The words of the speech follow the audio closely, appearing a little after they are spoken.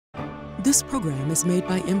This program is made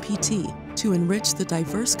by MPT to enrich the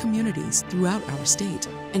diverse communities throughout our state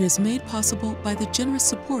and is made possible by the generous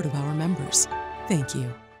support of our members. Thank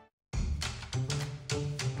you.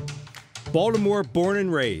 Baltimore born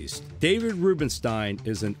and raised, David Rubenstein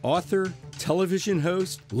is an author, television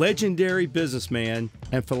host, legendary businessman,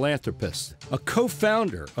 and philanthropist, a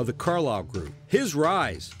co-founder of the Carlyle Group. His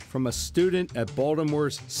rise from a student at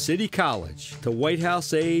Baltimore's City College to White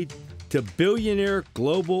House aide to billionaire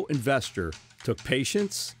global investor took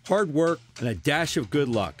patience, hard work, and a dash of good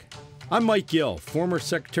luck. I'm Mike Gill, former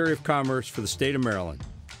Secretary of Commerce for the state of Maryland.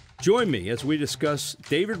 Join me as we discuss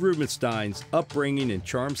David Rubenstein's upbringing in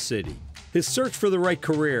Charm City, his search for the right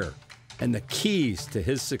career, and the keys to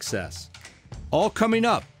his success. All coming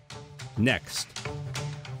up next.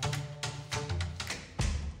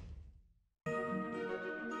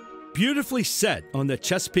 Beautifully set on the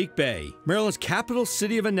Chesapeake Bay, Maryland's capital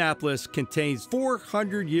city of Annapolis contains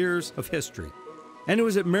 400 years of history. And it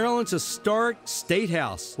was at Maryland's historic State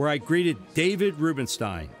House where I greeted David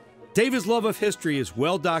Rubenstein. David's love of history is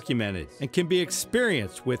well documented and can be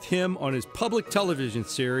experienced with him on his public television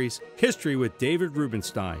series, History with David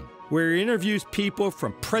Rubenstein, where he interviews people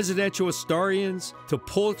from presidential historians to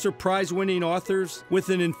Pulitzer Prize-winning authors with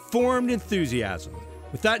an informed enthusiasm.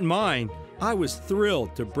 With that in mind, I was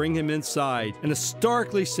thrilled to bring him inside an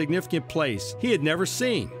historically significant place he had never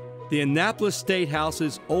seen, the Annapolis State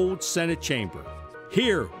House's old Senate chamber.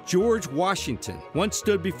 Here, George Washington once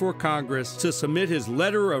stood before Congress to submit his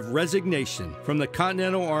letter of resignation from the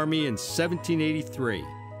Continental Army in 1783.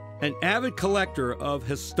 An avid collector of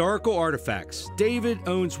historical artifacts, David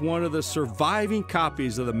owns one of the surviving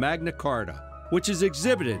copies of the Magna Carta, which is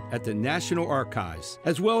exhibited at the National Archives,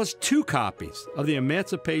 as well as 2 copies of the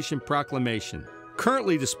Emancipation Proclamation,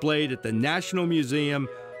 currently displayed at the National Museum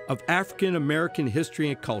of African American History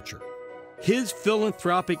and Culture. His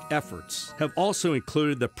philanthropic efforts have also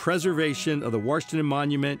included the preservation of the Washington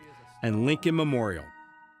Monument and Lincoln Memorial.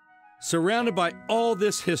 Surrounded by all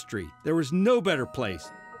this history, there was no better place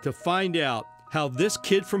to find out how this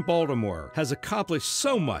kid from Baltimore has accomplished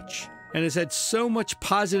so much and has had so much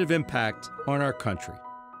positive impact on our country.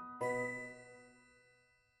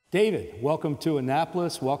 David, welcome to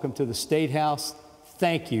Annapolis. Welcome to the State House.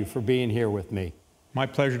 Thank you for being here with me. My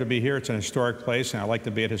pleasure to be here. It's an historic place, and I like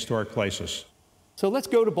to be at historic places. So let's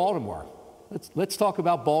go to Baltimore. Let's talk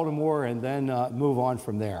about Baltimore and then move on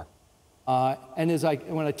from there. And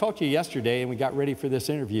when I talked to you yesterday and we got ready for this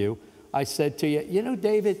interview, I said to you, you know,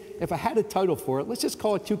 David, if I had a title for it, let's just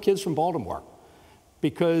call it 2 Kids from Baltimore,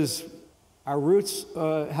 because our roots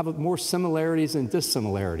have more similarities than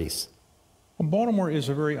dissimilarities. Well, Baltimore is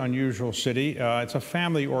a very unusual city. It's a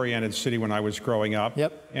family-oriented city when I was growing up.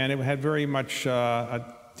 Yep. And it had very much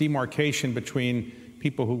a demarcation between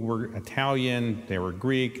people who were Italian, they were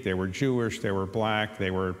Greek, they were Jewish, they were black,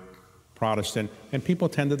 they were Protestant, and people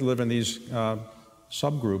tended to live in these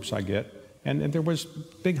subgroups, I get. And there was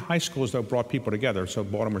big high schools that brought people together. So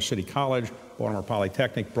Baltimore City College, Baltimore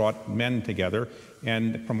Polytechnic brought men together,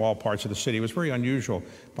 and from all parts of the city. It was very unusual.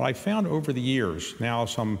 But I found over the years, now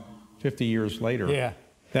some 50 years later,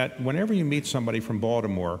 that whenever you meet somebody from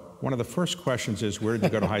Baltimore, one of the first questions is, where did you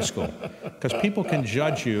go to high school? Because people can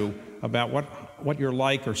judge you about what you're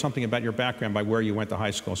like or something about your background by where you went to high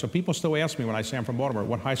school. So people still ask me when I say I'm from Baltimore,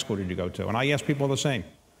 what high school did you go to? And I ask people the same.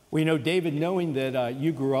 Well, you know, David, knowing that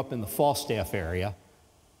you grew up in the Falstaff area,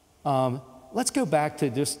 let's go back to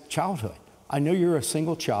just childhood. I know you're a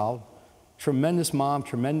single child, tremendous mom,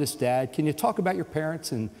 tremendous dad. Can you talk about your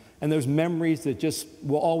parents and those memories that just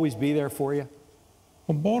will always be there for you?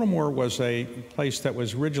 Well, Baltimore was a place that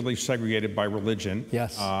was rigidly segregated by religion.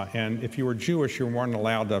 Yes. And if you were Jewish, you weren't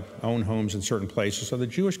allowed to own homes in certain places. So the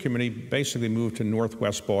Jewish community basically moved to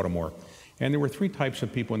Northwest Baltimore. And there were 3 types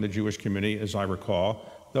of people in the Jewish community, as I recall.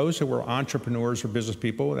 Those who were entrepreneurs or business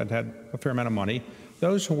people that had a fair amount of money.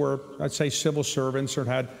 Those who were, I'd say, civil servants or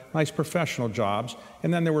had nice professional jobs.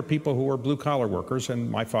 And then there were people who were blue-collar workers, and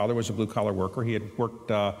my father was a blue-collar worker. He had worked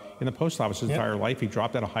in the post office his entire life. He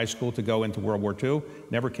dropped out of high school to go into World War II,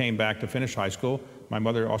 never came back to finish high school. My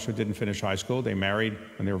mother also didn't finish high school. They married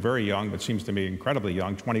when they were very young, but seems to me incredibly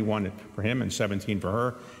young, 21 for him and 17 for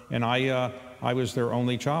her. And I was their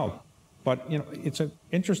only child. But you know, it's an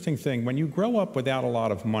interesting thing. When you grow up without a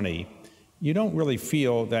lot of money, you don't really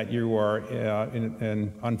feel that you are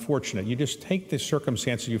unfortunate. You just take the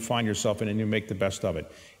circumstances you find yourself in and you make the best of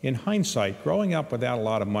it. In hindsight, growing up without a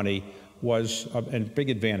lot of money was a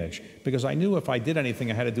big advantage, because I knew if I did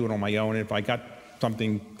anything, I had to do it on my own. And if I got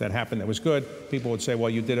something that happened that was good, people would say,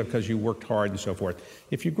 well, you did it because you worked hard and so forth.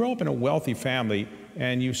 If you grow up in a wealthy family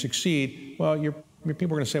and you succeed, well, you're I mean,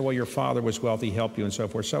 people are going to say, well, your father was wealthy, helped you, and so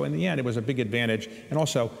forth. So in the end, it was a big advantage. And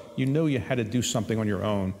also, you knew you had to do something on your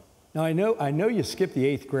own. Now, I know you skipped the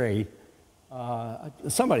 8th grade.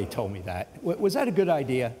 Somebody told me that. Was that a good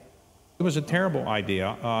idea? It was a terrible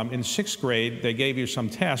idea. In 6th grade, they gave you some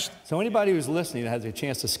tests. So anybody who's listening that has a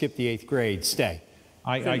chance to skip the 8th grade, stay.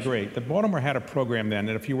 I agree. The Baltimore had a program then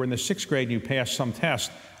that if you were in the 6th grade and you passed some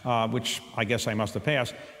test, which I guess I must have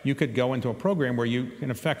passed, you could go into a program where you, in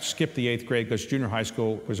effect, skip the 8th grade because junior high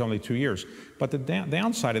school was only 2 years. But the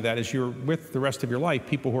downside of that is you're with the rest of your life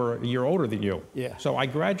people who are a year older than you. Yeah. So I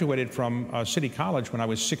graduated from City College when I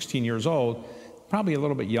was 16 years old, probably a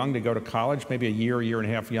little bit young to go to college, maybe a year and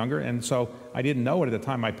a half younger. And so I didn't know it at the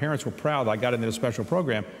time. My parents were proud I got into a special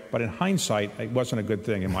program. But in hindsight, it wasn't a good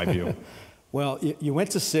thing in my view. Well, you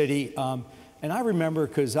went to City, and I remember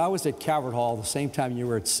because I was at Calvert Hall the same time you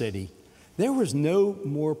were at City. There was no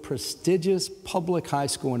more prestigious public high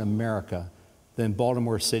school in America than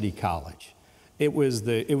Baltimore City College. It was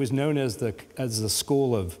known as the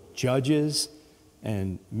school of judges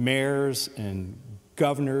and mayors and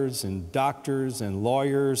governors and doctors and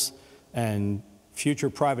lawyers and future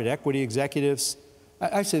private equity executives.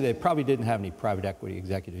 Actually, they probably didn't have any private equity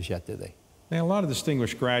executives yet, did they? They had a lot of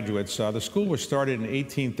distinguished graduates. The school was started in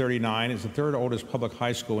 1839. It's the 3rd oldest public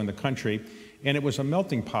high school in the country. And it was a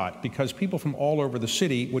melting pot because people from all over the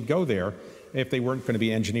city would go there if they weren't going to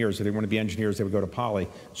be engineers. If they wanted to be engineers, they would go to Poly.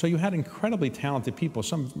 So you had incredibly talented people.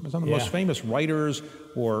 Some of the most famous writers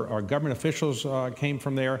or government officials came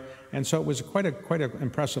from there. And so it was quite an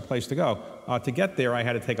impressive place to go. To get there, I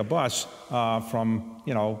had to take a bus from,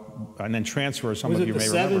 and then transfer. Some of you may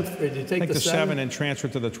remember. Did you take the 7 and transfer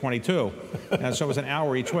to the 22. And so it was an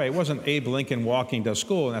hour each way. It wasn't Abe Lincoln walking to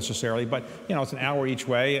school necessarily, but it's an hour each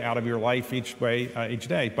way out of your life each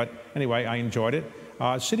day. But anyway, I enjoyed it.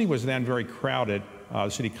 City was then very crowded,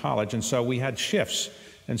 City College, and so we had shifts.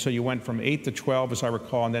 And so you went from 8 to 12, as I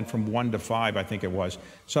recall, and then from 1 to 5, I think it was.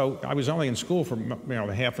 So I was only in school for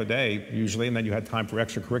half a day usually, and then you had time for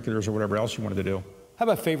extracurriculars or whatever else you wanted to do. How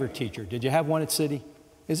about favorite teacher? Did you have one at City?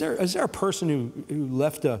 Is there a person who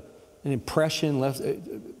left an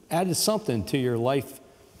impression, added something to your life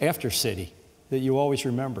after City that you always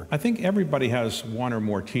remember? I think everybody has one or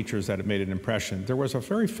more teachers that have made an impression. There was a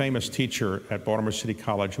very famous teacher at Baltimore City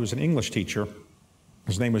College who was an English teacher.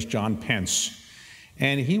 His name was John Pence.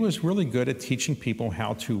 And he was really good at teaching people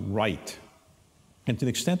how to write. And to the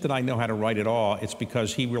extent that I know how to write at all, it's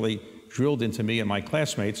because he really drilled into me and my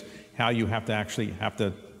classmates how you have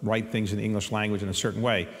to write things in the English language in a certain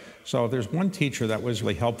way. So if there's one teacher that was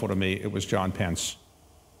really helpful to me, it was John Pence.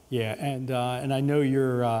 Yeah, and I know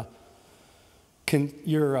your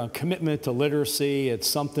commitment to literacy, it's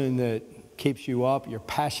something that keeps you up. You're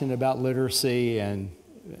passionate about literacy, and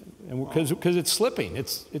because it's slipping.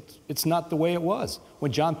 It's not the way it was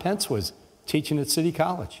when John Pence was teaching at City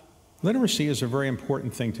College. Literacy is a very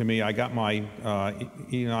important thing to me. I got my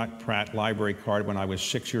Enoch Pratt library card when I was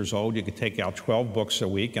 6 years old. You could take out 12 books a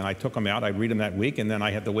week, and I took them out. I'd read them that week, and then I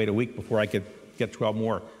had to wait a week before I could get 12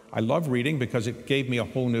 more. I love reading because it gave me a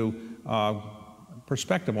whole new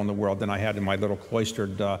perspective on the world than I had in my little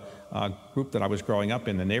cloistered group that I was growing up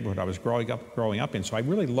in, the neighborhood I was growing up in. So I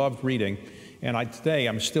really loved reading, and today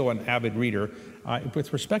I'm still an avid reader.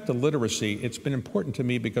 With respect to literacy, it's been important to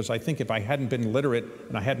me because I think if I hadn't been literate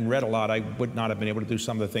and I hadn't read a lot, I would not have been able to do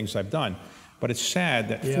some of the things I've done. But it's sad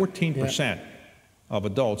that 14% of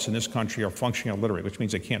adults in this country are functionally illiterate, which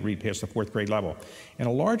means they can't read past the 4th grade level. And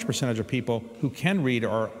a large percentage of people who can read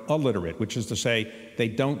are illiterate, which is to say they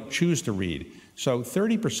don't choose to read. So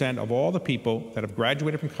 30% of all the people that have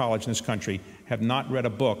graduated from college in this country have not read a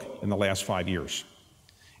book in the last 5 years.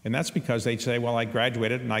 And that's because they say, well, I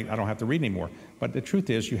graduated and I don't have to read anymore. But the truth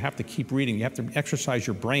is, you have to keep reading. You have to exercise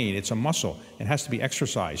your brain. It's a muscle. It has to be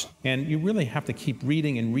exercised. And you really have to keep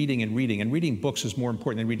reading and reading and reading. And reading books is more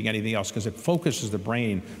important than reading anything else because it focuses the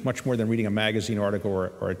brain much more than reading a magazine article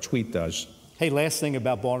or a tweet does. Hey, last thing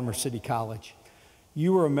about Baltimore City College.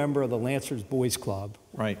 You were a member of the Lancers Boys Club.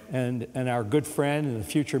 Right. And our good friend and the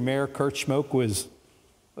future mayor, Kurt Schmoke, was...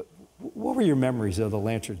 What were your memories of the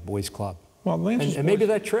Lancers Boys Club? Well, and maybe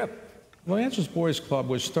that trip. The Lancers Boys Club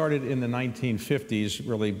was started in the 1950s,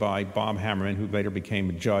 really, by Bob Hammerman, who later became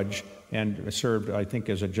a judge and served, I think,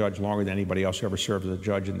 as a judge longer than anybody else who ever served as a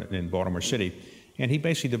judge in Baltimore City. And he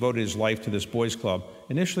basically devoted his life to this boys' club.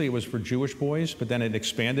 Initially, it was for Jewish boys, but then it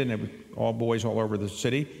expanded, and it was all boys all over the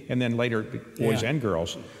city, and then later, boys and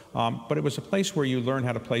girls. But it was a place where you learn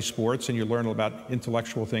how to play sports, and you learn about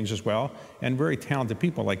intellectual things as well, and very talented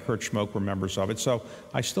people like Kurt Schmoke were members of it. So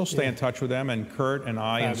I still stay in touch with them, and Kurt and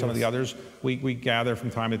I and some of the others, we gather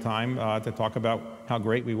from time to time to talk about how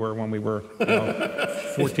great we were when we were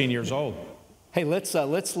 14 years old. Hey, let's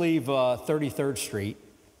leave 33rd Street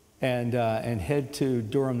and head to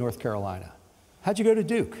Durham, North Carolina. How'd you go to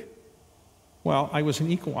Duke? Well, I was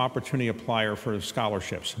an equal opportunity applier for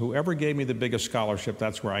scholarships. Whoever gave me the biggest scholarship,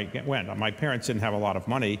 that's where I went. My parents didn't have a lot of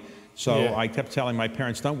money, so I kept telling my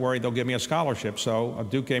parents, don't worry, they'll give me a scholarship. So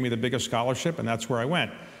Duke gave me the biggest scholarship, and that's where I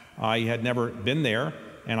went. I had never been there,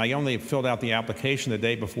 and I only filled out the application the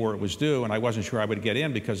day before it was due, and I wasn't sure I would get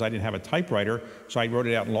in because I didn't have a typewriter, so I wrote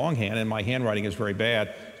it out in longhand, and my handwriting is very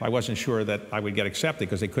bad. So I wasn't sure that I would get accepted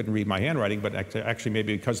because they couldn't read my handwriting, but actually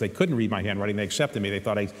maybe because they couldn't read my handwriting, they accepted me. They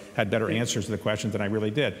thought I had better answers to the questions than I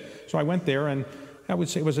really did. So I went there, and I would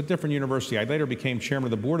say it was a different university. I later became chairman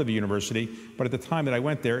of the board of the university, but at the time that I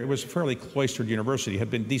went there, it was a fairly cloistered university.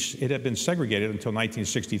 It had been segregated until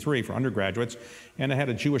 1963 for undergraduates, and it had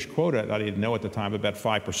a Jewish quota that I didn't know at the time, about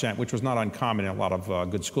 5%, which was not uncommon in a lot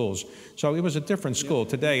of good schools. So it was a different school.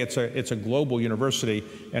 Today, it's a global university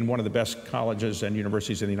and one of the best colleges and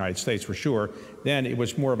universities in the United States for sure. Then it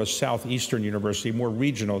was more of a southeastern university, more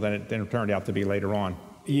regional than it turned out to be later on.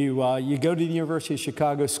 You go to the University of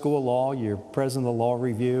Chicago School of Law, you're president of the Law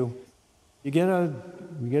Review. You get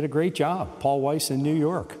a great job, Paul Weiss in New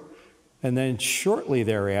York. And then shortly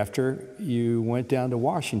thereafter, you went down to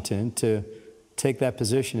Washington to take that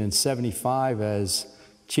position in '75 as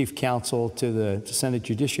chief counsel to the Senate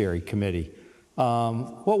Judiciary Committee.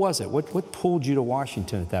 What was it? What pulled you to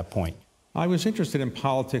Washington at that point? I was interested in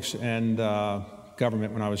politics and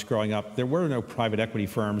government when I was growing up. There were no private equity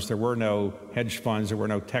firms, there were no hedge funds, there were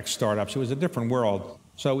no tech startups. It was a different world.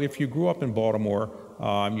 So if you grew up in Baltimore,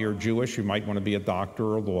 you're Jewish, you might want to be a doctor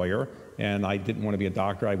or a lawyer, and I didn't want to be a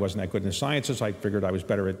doctor. I wasn't that good in the sciences. I figured I was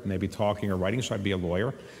better at maybe talking or writing, so I'd be a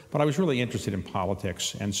lawyer. But I was really interested in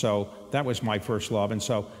politics, and so that was my first love. And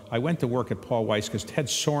so I went to work at Paul Weiss because Ted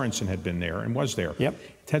Sorensen had been there and was there. Yep.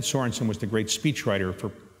 Ted Sorensen was the great speechwriter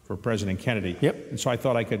for President Kennedy. Yep. And so I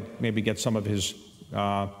thought I could maybe get some of his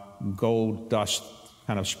gold dust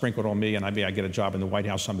kind of sprinkled on me, and maybe I'd get a job in the White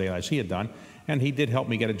House someday as he had done. And he did help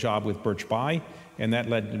me get a job with Birch Bayh, and that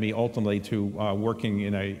led me ultimately to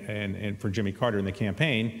working for Jimmy Carter in the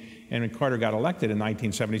campaign. And when Carter got elected in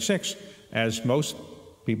 1976, as most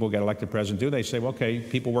people get elected president do, they say, well, okay,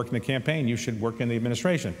 people work in the campaign, you should work in the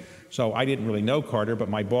administration. So I didn't really know Carter, but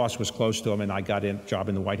my boss was close to him, and I got a job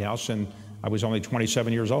in the White House, and I was only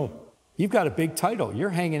 27 years old. You've got a big title. You're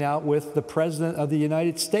hanging out with the President of the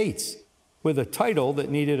United States with a title that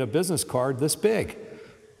needed a business card this big.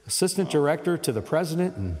 Assistant Director to the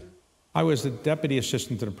President. I was the Deputy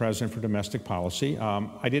Assistant to the President for Domestic Policy.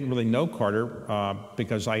 I didn't really know Carter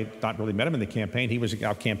because I had not really met him in the campaign. He was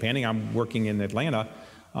out campaigning. I'm working in Atlanta.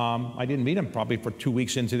 I didn't meet him probably for 2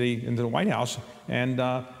 weeks into the White House. And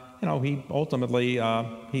he ultimately,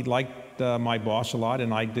 he liked my boss a lot,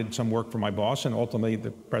 and I did some work for my boss, and ultimately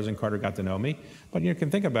President Carter got to know me. But you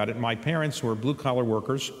can think about it. My parents were blue-collar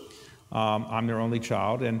workers. I'm their only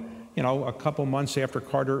child, and a couple months after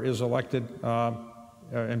Carter is elected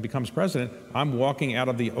and becomes president, I'm walking out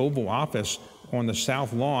of the Oval Office on the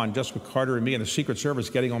South Lawn just with Carter and me and the Secret Service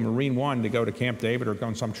getting on Marine One to go to Camp David or go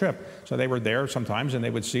on some trip. So they were there sometimes, and they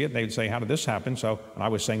would see it, and they would say, how did this happen? So and I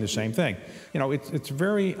was saying the same thing. It's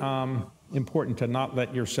very important to not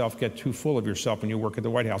let yourself get too full of yourself when you work at the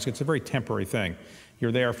White House. It's a very temporary thing.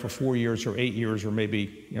 You're there for 4 years or 8 years or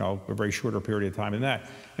maybe, a very shorter period of time than that.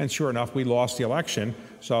 And sure enough, we lost the election,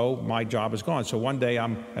 so my job is gone. So one day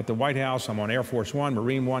I'm at the White House, I'm on Air Force One,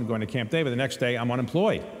 Marine One, going to Camp David. The next day I'm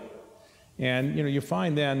unemployed. And you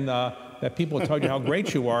find then that people tell you how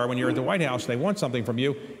great you are when you're at the White House, they want something from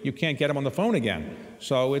you, you can't get them on the phone again.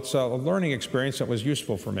 So it's a learning experience that was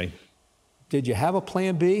useful for me. Did you have a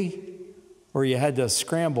plan B, or you had to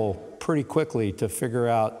scramble pretty quickly to figure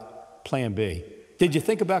out plan B? Did you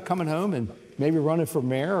think about coming home and maybe running for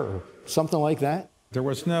mayor or something like that? There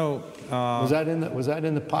was no... was that in the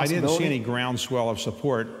possibility? I didn't see any groundswell of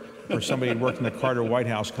support for somebody who worked in the Carter White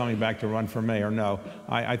House coming back to run for mayor, no.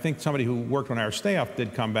 I think somebody who worked on our staff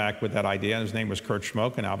did come back with that idea, and his name was Kurt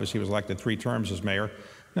Schmoke, and obviously he was elected 3 terms as mayor.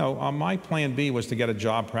 No, my plan B was to get a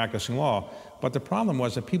job practicing law. But the problem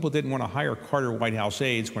was that people didn't want to hire Carter White House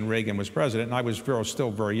aides when Reagan was president, and I was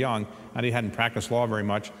still very young, and he hadn't practiced law very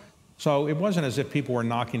much. So it wasn't as if people were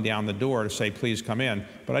knocking down the door to say, please come in.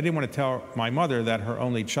 But I didn't want to tell my mother that her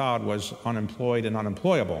only child was unemployed and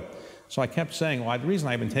unemployable. So I kept saying, well, the reason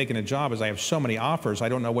I haven't taken a job is I have so many offers, I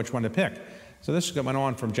don't know which one to pick. So this went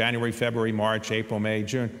on from January, February, March, April, May,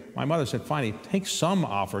 June. My mother said, finally, take some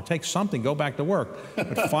offer, take something, go back to work.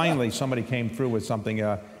 But finally, somebody came through with something,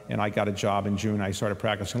 and I got a job in June. I started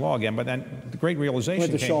practicing law again. But then the great realization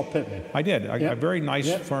came. Went to Shaw Pittman. I did. A very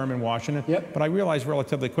nice firm in Washington. Yep. But I realized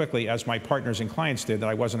relatively quickly, as my partners and clients did, that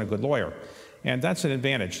I wasn't a good lawyer. And that's an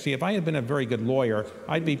advantage. See, if I had been a very good lawyer,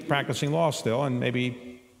 I'd be practicing law still, and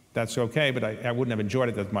maybe that's okay, but I wouldn't have enjoyed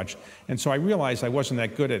it that much. And so I realized I wasn't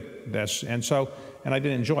that good at this, and I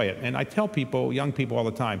didn't enjoy it. And I tell people, young people all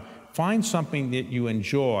the time, find something that you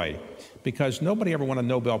enjoy, because nobody ever won a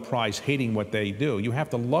Nobel Prize hating what they do. You have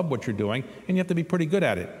to love what you're doing, and you have to be pretty good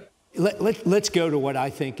at it. Let's go to what I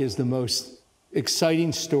think is the most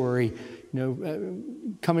exciting story.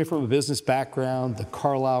 Coming from a business background, the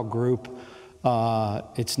Carlyle Group,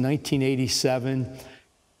 it's 1987.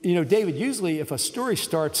 David, usually if a story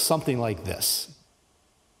starts something like this,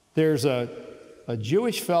 there's a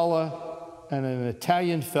Jewish fella and an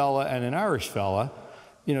Italian fella and an Irish fella.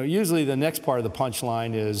 Usually the next part of the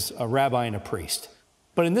punchline is a rabbi and a priest.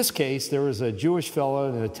 But in this case, there was a Jewish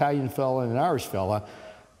fella, an Italian fella, and an Irish fella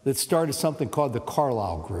that started something called the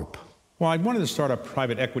Carlyle Group. Well, I wanted to start a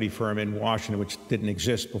private equity firm in Washington, which didn't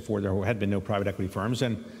exist before. There had been no private equity firms.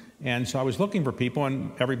 And so I was looking for people,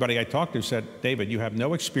 and everybody I talked to said, David, you have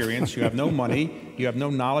no experience, you have no money, you have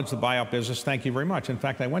no knowledge of the buyout business, thank you very much. In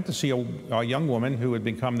fact, I went to see a young woman who had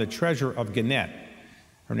become the treasurer of Gannett.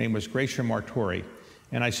 Her name was Gracia Martori.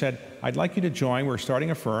 And I said, I'd like you to join, we're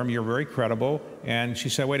starting a firm, you're very credible. And she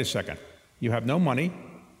said, wait a second, you have no money,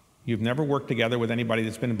 you've never worked together with anybody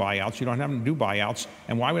that's been in buyouts, you don't have to do buyouts,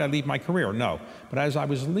 and why would I leave my career? No. But as I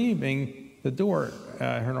was leaving the door in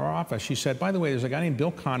her office, she said, by the way, there's a guy named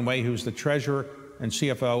Bill Conway who's the treasurer and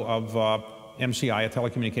CFO of MCI, a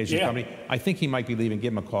telecommunications company. I think he might be leaving.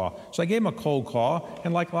 Give him a call. So I gave him a cold call,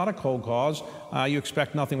 and like a lot of cold calls, you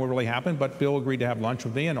expect nothing will really happen, but Bill agreed to have lunch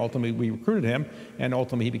with me, and ultimately we recruited him, and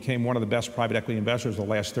ultimately he became one of the best private equity investors of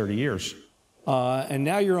the last 30 years. And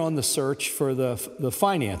now you're on the search for the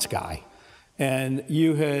finance guy. And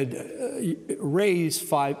you had raised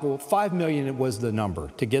 $5 million was the number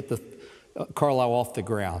to get the Carlyle off the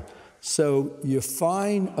ground. So you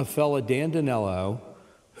find a fella, Dan Danello,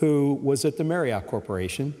 who was at the Marriott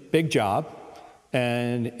Corporation, big job,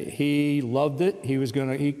 and he loved it.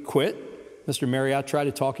 He quit. Mr. Marriott tried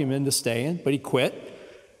to talk him into staying, but he quit.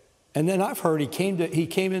 And then I've heard he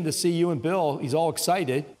came in to see you and Bill. He's all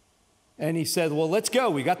excited, and he said, well, let's go.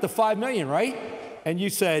 We got the $5 million, right? And you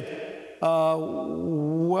said,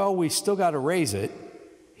 well, we still got to raise it.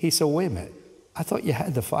 He said, wait a minute. I thought you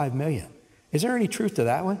had the $5 million. Is there any truth to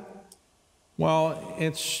that one? Well,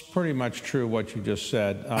 it's pretty much true what you just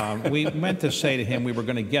said. We meant to say to him we were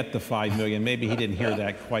going to get the $5 million. Maybe he didn't hear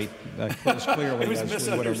that quite as clearly as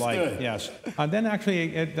we would have liked. Yes. Then actually,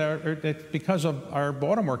 because of our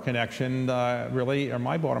Baltimore connection, or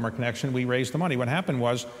my Baltimore connection, we raised the money. What happened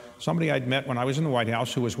was somebody I'd met when I was in the White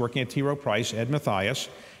House who was working at T. Rowe Price, Ed Mathias.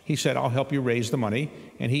 He said, I'll help you raise the money.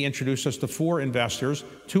 And he introduced us to 4 investors,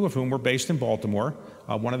 2 of whom were based in Baltimore.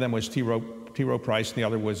 One of them was T. Rowe Price, and the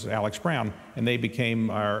other was Alex Brown, and they became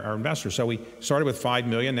our investors. So we started with $5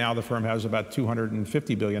 million. Now the firm has about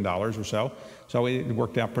 $250 billion or so. So it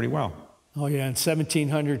worked out pretty well. Oh yeah, and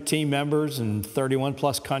 1,700 team members in 31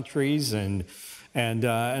 plus countries, and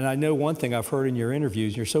I know one thing I've heard in your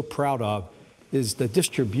interviews you're so proud of is the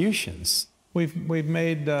distributions. We've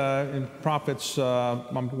made in profits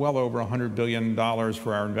well over $100 billion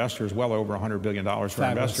for our investors, well over $100 billion for our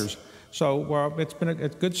investors. So it's been a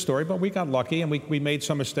good story, but we got lucky, and we made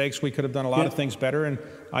some mistakes. We could have done a lot of things better, and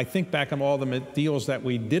I think back on all the deals that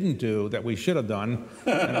we didn't do that we should have done,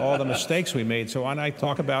 and all the mistakes we made. So when I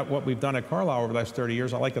talk about what we've done at Carlyle over the last 30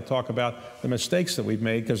 years, I like to talk about the mistakes that we've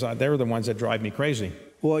made, because they're the ones that drive me crazy.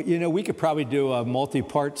 Well, we could probably do a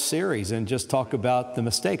multi-part series and just talk about the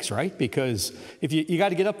mistakes, right? Because if you got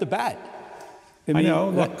to get up the bat. I know.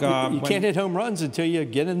 Look, you can't hit home runs until you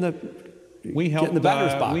get in the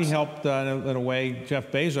batter's box. We helped, in a way,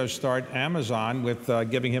 Jeff Bezos start Amazon with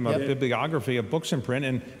giving him a bibliography of books in print,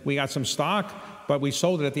 and we got some stock, but we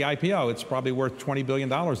sold it at the IPO. It's probably worth $20 billion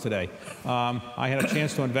today. I had a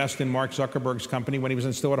chance to invest in Mark Zuckerberg's company when he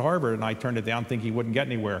was still at Harvard, and I turned it down thinking he wouldn't get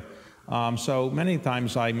anywhere. So many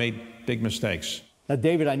times I made big mistakes. Now,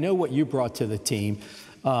 David, I know what you brought to the team,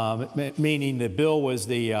 meaning that Bill was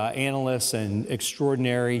the analyst and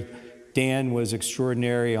extraordinary. Dan was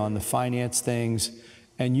extraordinary on the finance things,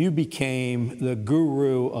 and you became the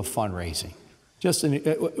guru of fundraising.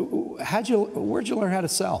 where'd you learn how to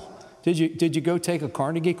sell? Did you go take a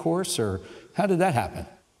Carnegie course, or how did that happen?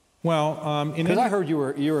 Well, because I heard you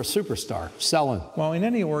were a superstar selling. Well, in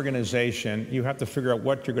any organization, you have to figure out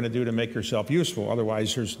what you're going to do to make yourself useful.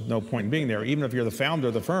 Otherwise, there's no point in being there. Even if you're the founder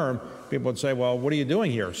of the firm, people would say, well, what are you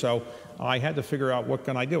doing here? So I had to figure out, what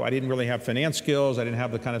can I do? I didn't really have finance skills. I didn't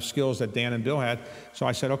have the kind of skills that Dan and Bill had. So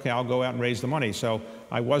I said, okay, I'll go out and raise the money. So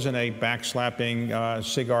I wasn't a backslapping,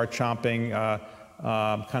 cigar chomping,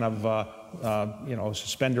 kind of,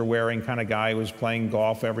 suspender wearing kind of guy who was playing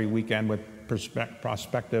golf every weekend with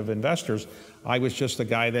prospective investors. I was just a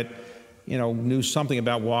guy that, knew something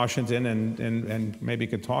about Washington and maybe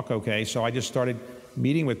could talk okay. So I just started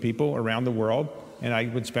meeting with people around the world, and I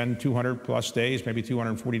would spend 200 plus days, maybe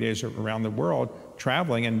 240 days around the world,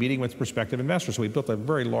 traveling and meeting with prospective investors. So we built a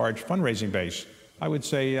very large fundraising base. I would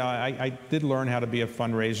say I did learn how to be a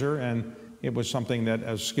fundraiser, and it was something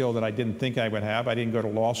a skill that I didn't think I would have. I didn't go to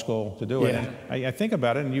law school to do it. And I think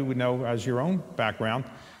about it, and you would know as your own background,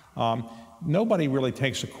 nobody really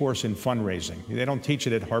takes a course in fundraising. They don't teach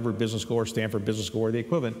it at Harvard Business School or Stanford Business School or the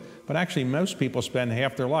equivalent. But actually, most people spend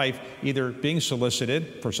half their life either being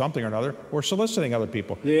solicited for something or another, or soliciting other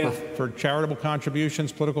people for charitable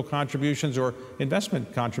contributions, political contributions, or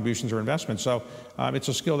investment contributions or investments. So it's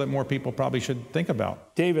a skill that more people probably should think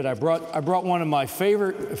about. David, I brought one of my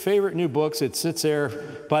favorite new books. It sits there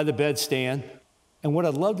by the bedstand. And what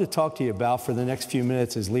I'd love to talk to you about for the next few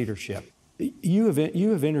minutes is leadership. You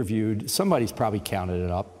have interviewed, somebody's probably counted it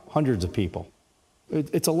up, hundreds of people.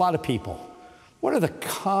 It's a lot of people. What are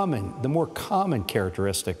the more common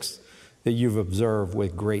characteristics that you've observed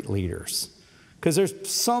with great leaders? Because there's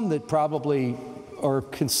some that probably are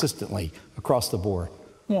consistently across the board.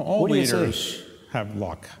 Well, all leaders have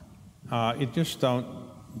luck. You just don't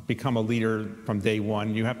become a leader from day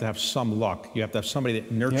one. You have to have some luck. You have to have somebody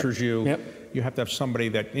that nurtures you. Yep. You have to have somebody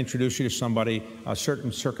that introduces you to somebody. A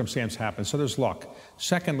certain circumstance happens. So there's luck.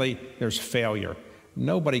 Secondly, there's failure.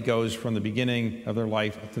 Nobody goes from the beginning of their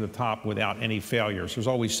life to the top without any failures. There's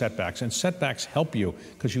always setbacks. And setbacks help you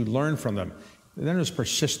because you learn from them. And then there's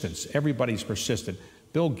persistence. Everybody's persistent.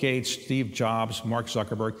 Bill Gates, Steve Jobs, Mark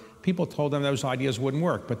Zuckerberg, people told them those ideas wouldn't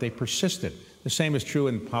work, but they persisted. The same is true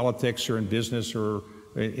in politics or in business or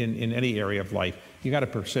in any area of life. You got to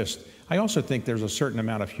persist. I also think there's a certain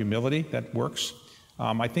amount of humility that works.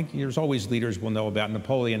 I think there's always leaders we'll know about.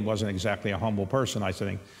 Napoleon wasn't exactly a humble person, I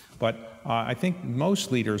think. But I think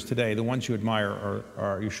most leaders today, the ones you admire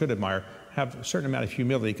or you should admire, have a certain amount of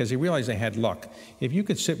humility because they realize they had luck. If you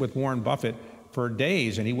could sit with Warren Buffett for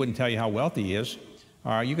days and he wouldn't tell you how wealthy he is,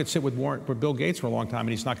 you could sit with Bill Gates for a long time and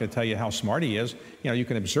he's not going to tell you how smart he is. You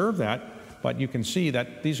can observe that. But you can see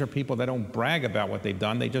that these are people that don't brag about what they've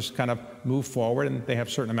done. They just kind of move forward, and they have a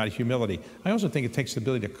certain amount of humility. I also think it takes the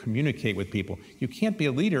ability to communicate with people. You can't be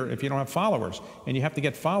a leader if you don't have followers, and you have to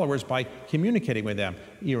get followers by communicating with them,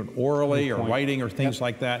 either orally or writing or things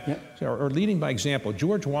like that, or leading by example.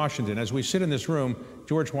 George Washington, as we sit in this room,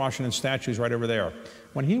 George Washington's statue is right over there.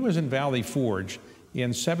 When he was in Valley Forge in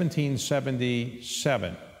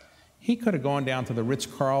 1777, he could have gone down to the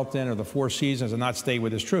Ritz-Carlton or the Four Seasons and not stayed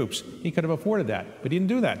with his troops. He could have afforded that, but he didn't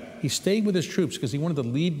do that. He stayed with his troops because he wanted to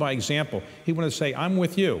lead by example. He wanted to say, I'm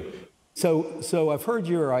with you. So I've heard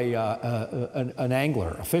you're an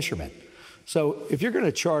angler, a fisherman. So if you're going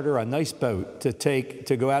to charter a nice boat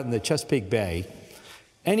to go out in the Chesapeake Bay,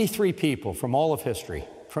 any three people from all of history,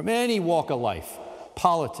 from any walk of life,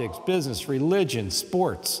 politics, business, religion,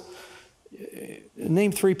 sports,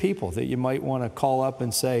 name three people that you might want to call up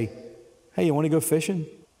and say, hey, you want to go fishing?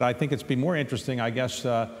 I think it's be more interesting, I guess,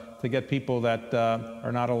 to get people that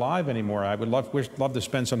are not alive anymore. I would love to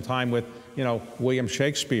spend some time with, William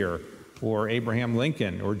Shakespeare or Abraham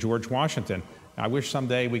Lincoln or George Washington. I wish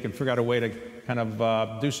someday we could figure out a way to kind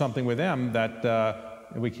of do something with them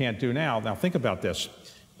that we can't do now. Now think about this.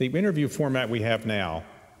 The interview format we have now,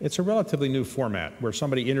 it's a relatively new format where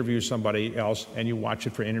somebody interviews somebody else and you watch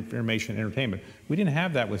it for information and entertainment. We didn't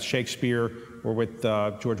have that with Shakespeare or with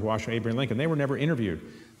George Washington, Abraham Lincoln. They were never interviewed.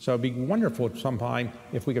 So it'd be wonderful sometime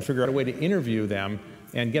if we could figure out a way to interview them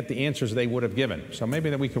and get the answers they would have given. So maybe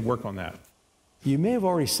that we could work on that. You may have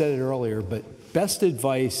already said it earlier, but best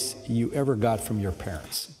advice you ever got from your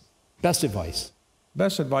parents? Best advice.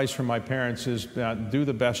 Best advice from my parents is do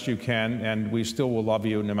the best you can, and we still will love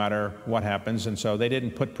you no matter what happens. And so they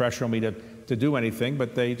didn't put pressure on me to do anything,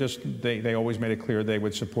 but they always made it clear they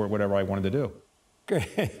would support whatever I wanted to do.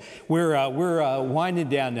 Great. We're winding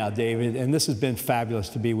down now, David, and this has been fabulous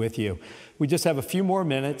to be with you. We just have a few more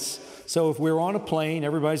minutes. So if we're on a plane,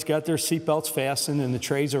 everybody's got their seatbelts fastened and the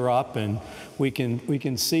trays are up and we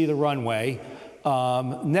can see the runway.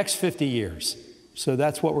 Next 50 years. So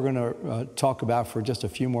that's what we're going to talk about for just a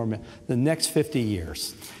few more minutes, the next 50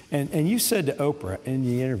 years. And you said to Oprah in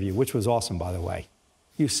the interview, which was awesome, by the way,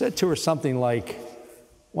 you said to her something like,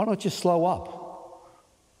 why don't you slow up?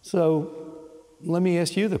 So let me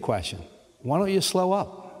ask you the question. Why don't you slow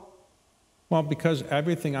up? Well, because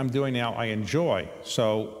everything I'm doing now I enjoy,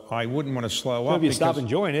 so I wouldn't want to slow up. If you stop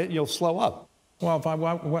enjoying it, you'll slow up. Well, if I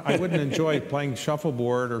wouldn't enjoy playing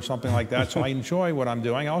shuffleboard or something like that, so I enjoy what I'm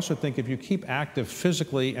doing. I also think if you keep active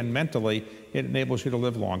physically and mentally, it enables you to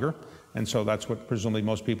live longer, and so that's what presumably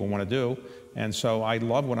most people want to do. And so I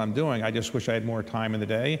love what I'm doing. I just wish I had more time in the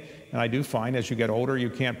day, and I do find as you get older, you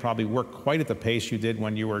can't probably work quite at the pace you did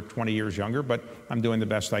when you were 20 years younger, but I'm doing the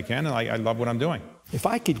best I can, and I love what I'm doing. If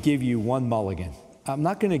I could give you one mulligan, I'm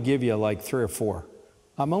not going to give you like 3 or 4.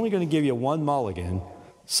 I'm only going to give you one mulligan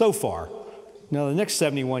so far. Now, the next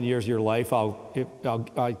 71 years of your life,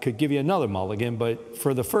 I could give you another mulligan, but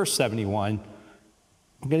for the first 71,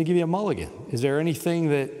 I'm going to give you a mulligan. Is there anything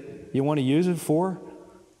that you want to use it for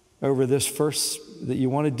over this first, that you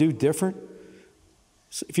want to do different?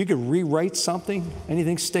 So if you could rewrite something,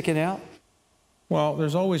 anything sticking out? Well,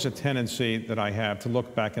 there's always a tendency that I have to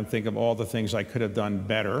look back and think of all the things I could have done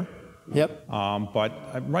better. Yep.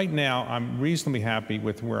 But right now, I'm reasonably happy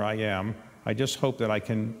with where I am. I just hope that I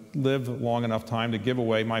can live long enough time to give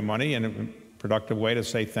away my money in a productive way to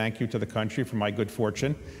say thank you to the country for my good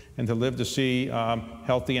fortune, and to live to see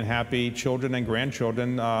healthy and happy children and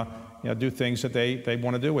grandchildren do things that they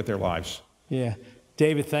want to do with their lives. Yeah.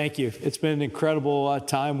 David, thank you. It's been an incredible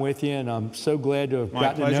time with you, and I'm so glad to have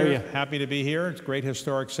gotten to know you. My pleasure. Happy to be here. It's a great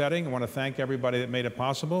historic setting. I want to thank everybody that made it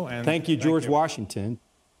possible. And thank you, George Washington.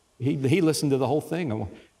 He listened to the whole thing.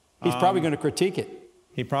 He's probably going to critique it.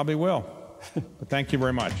 He probably will. But thank you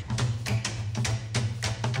very much.